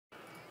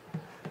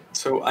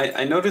So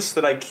I noticed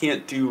that I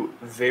can't do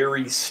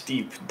very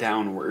steep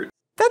downward.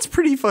 That's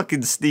pretty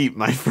fucking steep,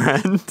 my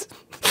friend.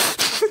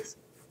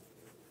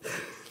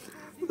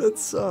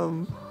 That's,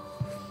 Okay.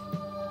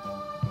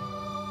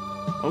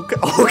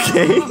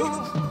 Okay.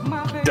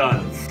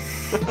 Done.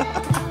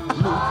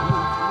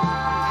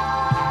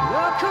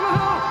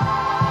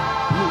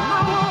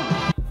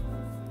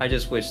 I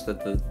just wish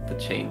that the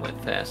chain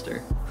went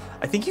faster.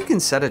 I think you can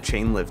set a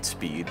chain lift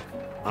speed.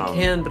 You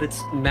can, but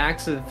it's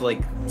max of like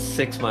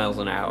 6 miles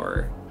an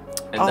hour.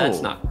 And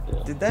that's not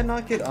cool. Did that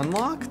not get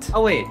unlocked?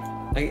 Oh wait,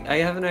 I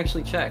haven't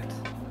actually checked.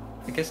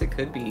 I guess it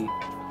could be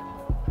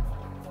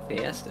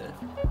Fiesta.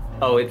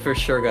 Oh, it for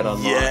sure got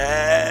unlocked.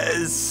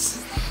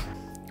 Yes!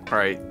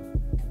 Alright.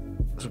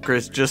 So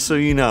Chris, just so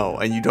you know,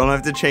 and you don't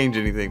have to change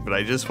anything, but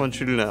I just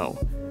want you to know,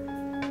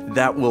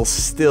 that will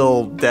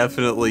still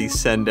definitely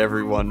send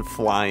everyone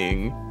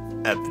flying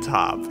at the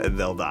top, and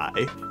they'll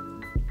die.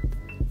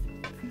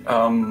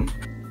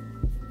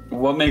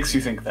 What makes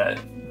you think that?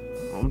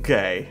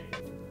 Okay.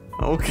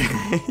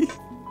 Okay.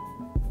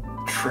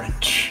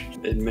 Trench.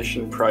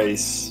 Admission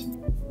price.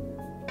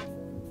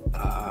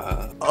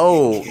 I'm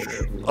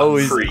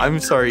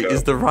sorry.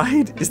 Is the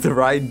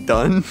ride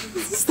done?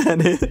 Is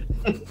that it?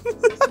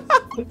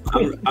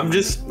 I'm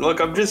just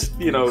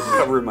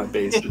covering my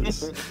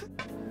bases.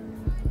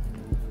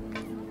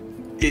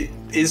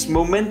 Is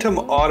momentum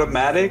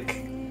automatic?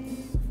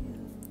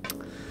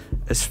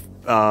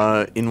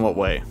 In what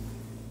way?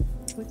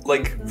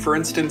 Like, for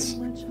instance,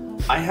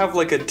 I have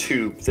like a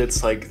tube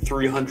that's like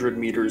 300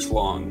 meters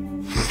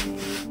long.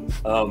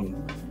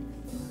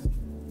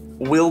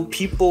 Will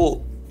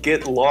people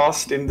get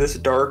lost in this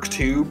dark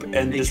tube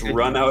and just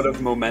run out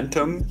of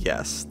momentum?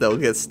 Yes, they'll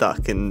get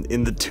stuck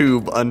in the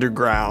tube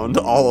underground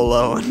all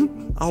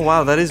alone. Oh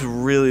wow, that is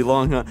really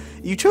long, huh?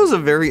 You chose a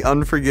very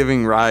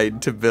unforgiving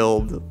ride to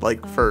build,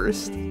 like,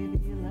 first.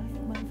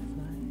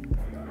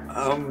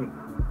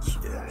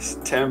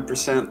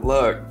 10%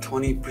 luck,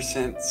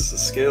 20%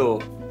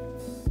 skill.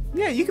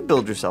 Yeah, you could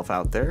build yourself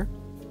out there.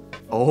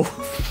 Oh.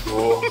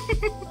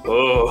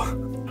 Oh.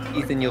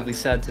 Ethan, you'll be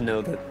sad to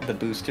know that the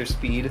booster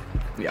speed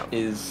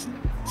is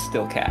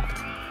still capped.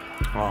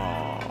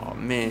 Oh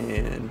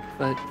man.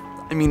 But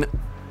I mean,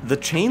 the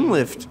chain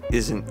lift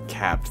isn't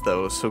capped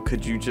though, so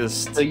could you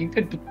just... So you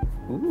could...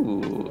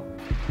 Ooh.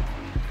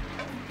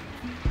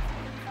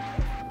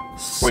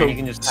 So you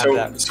can just have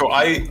that. So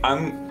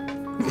I'm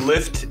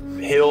lift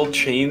hill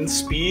chain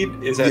speed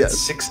is at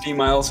 60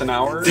 miles an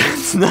hour?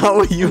 That's not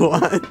what you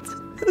want.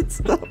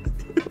 That's not what you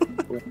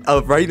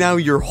want. Right now,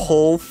 your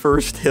whole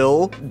first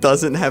hill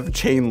doesn't have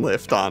chain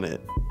lift on it.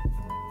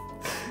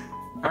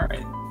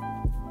 Alright.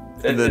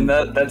 And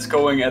that's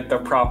going at the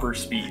proper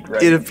speed,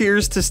 right? It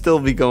appears to still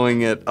be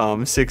going at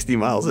 60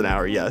 miles an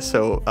hour, yeah.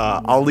 So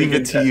I'll leave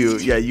it to you.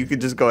 Yeah, you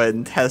could just go ahead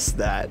and test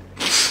that.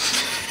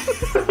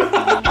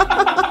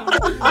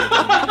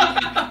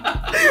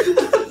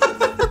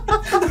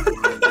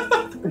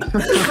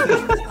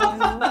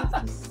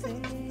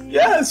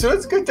 Yeah, so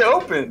it's good to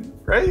open,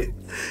 right?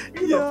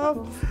 Yeah.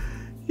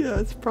 Yeah,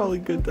 it's probably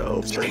good to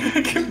open.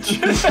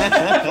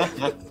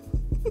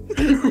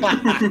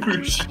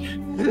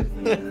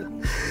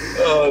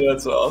 Oh,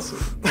 that's awesome.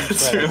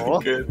 That's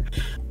really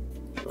good.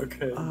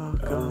 Okay. Oh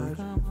god.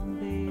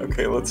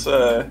 Okay, let's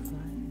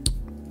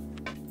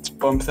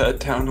bump that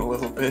down a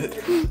little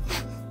bit.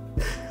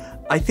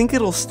 I think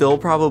it'll still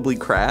probably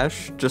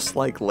crash, just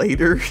like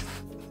later.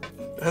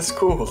 That's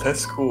cool.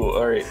 That's cool.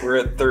 All right, we're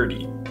at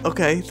 30.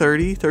 Okay,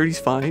 30. 30's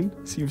fine.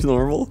 Seems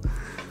normal.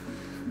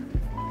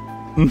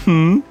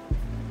 Mm-hmm.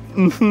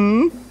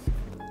 Mm-hmm.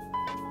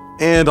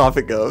 And off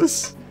it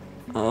goes.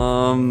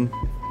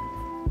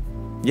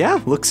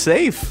 Yeah, looks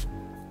safe.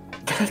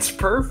 That's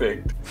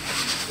perfect.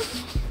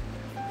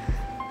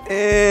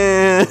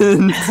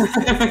 And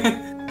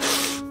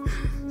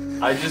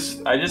I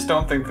just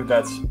don't think that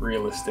that's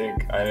realistic.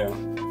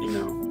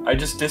 I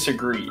just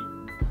disagree.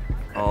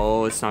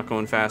 oh, it's not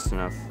going fast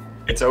enough.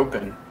 It's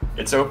open.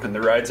 It's open. The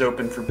ride's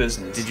open for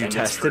business. Did you and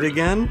test it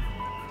again?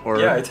 Or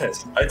Yeah, I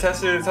tested it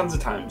tons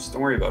of times.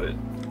 Don't worry about it.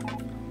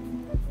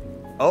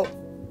 oh,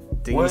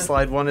 dinghy What?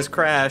 slide 1 has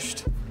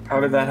crashed. How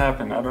did that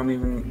happen? I don't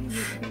even...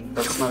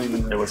 That's not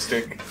even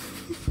realistic.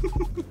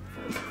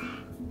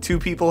 2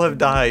 people have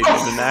died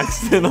in an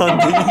accident on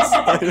dinghy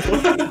slide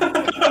 1.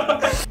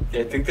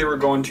 I think they were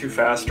going too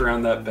fast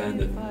around that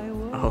bend and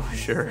Oh,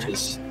 sure.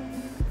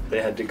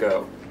 they had to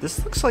go. This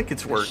looks like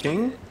it's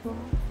working.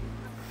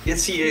 Yeah,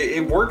 see,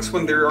 it works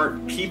when there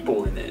aren't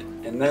people in it,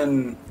 and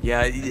then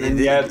Yeah,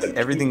 the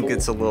everything people.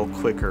 gets a little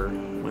quicker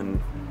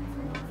when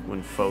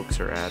folks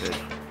are added.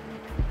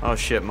 Oh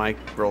shit, my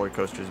roller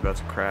coaster's about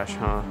to crash,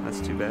 huh? That's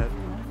too bad.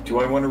 Do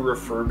I want to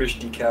refurbish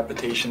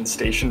Decapitation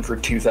Station for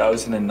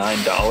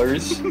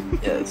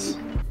 $2,009? Yes.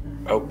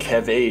 Oh,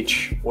 Kev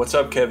H. What's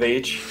up, Kev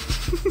H?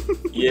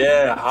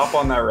 Yeah, hop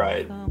on that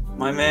ride.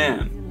 My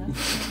man.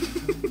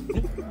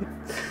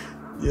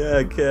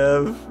 Yeah,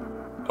 Kev.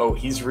 Oh,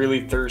 he's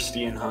really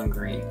thirsty and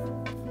hungry.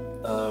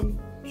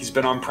 He's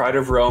been on Pride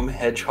of Rome,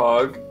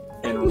 Hedgehog,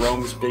 in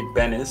Rome's Big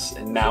Venice,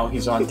 and now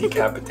he's on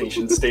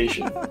Decapitation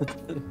Station.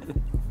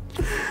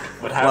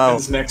 What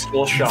happens next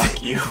will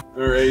shock you.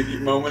 Alright,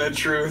 moment of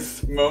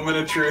truth,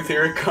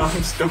 here it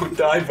comes. Don't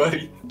die,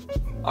 buddy.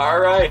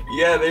 Alright,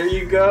 yeah, there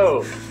you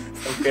go.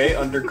 Okay,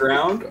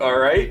 underground,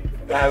 alright,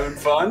 having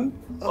fun,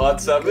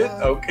 lots of it,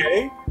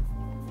 okay.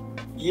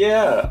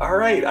 Yeah,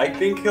 alright, I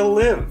think he'll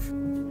live.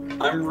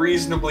 I'm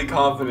reasonably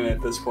confident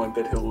at this point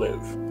that he'll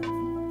live.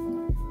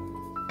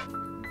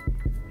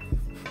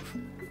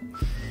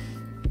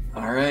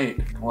 Alright,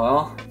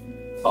 well,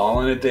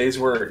 all in a day's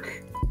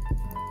work.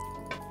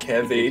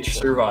 Kev H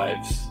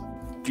survives.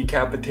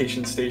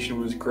 Decapitation Station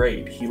was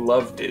great. He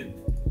loved it.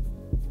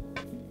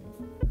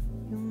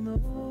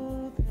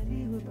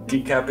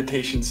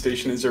 Decapitation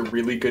Station is a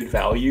really good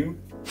value.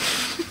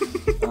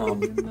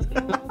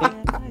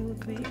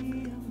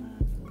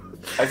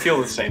 I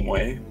feel the same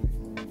way.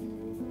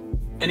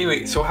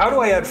 Anyway, so how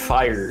do I add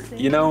fire?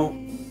 You know...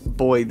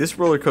 Boy, this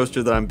roller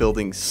coaster that I'm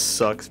building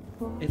sucks.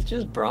 It's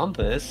just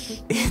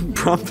Brompus.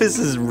 Brompus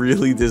is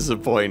really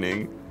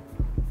disappointing.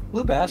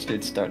 Blue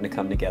Bastard's starting to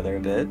come together a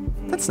bit.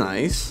 That's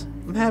nice.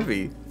 I'm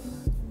happy.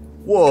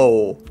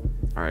 Whoa.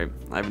 Alright,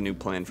 I have a new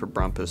plan for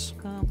Brompus.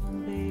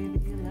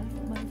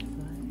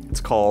 It's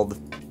called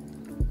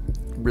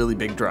Really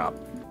Big Drop.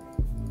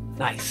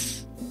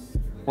 Nice.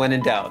 When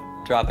in doubt,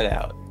 drop it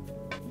out.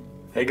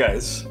 Hey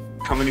guys,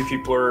 how many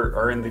people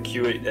are in the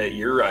queue at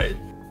your ride?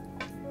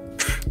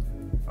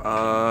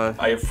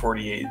 I have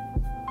 48.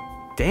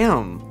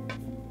 Damn.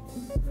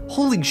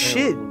 Holy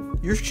shit.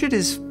 Your shit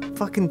is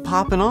fucking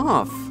popping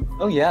off.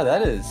 Oh yeah,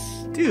 that is.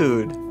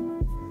 Dude.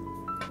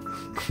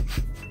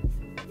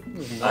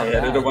 I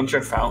added a bunch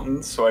of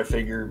fountains, so I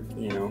figure,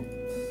 you know,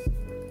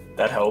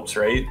 that helps,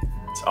 right?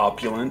 It's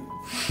opulent.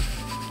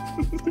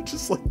 They're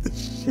just like the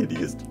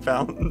shittiest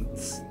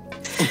fountains.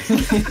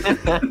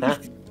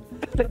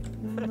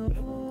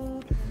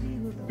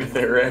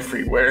 They're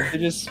everywhere.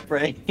 You're just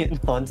spraying it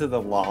onto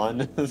the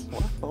lawn as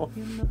well.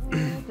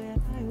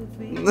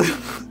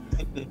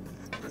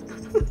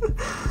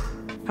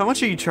 How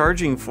much are you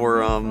charging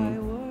for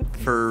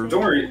Don't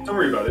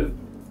worry about it.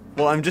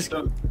 Well, I'm just...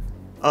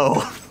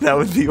 Oh, that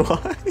would be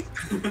why.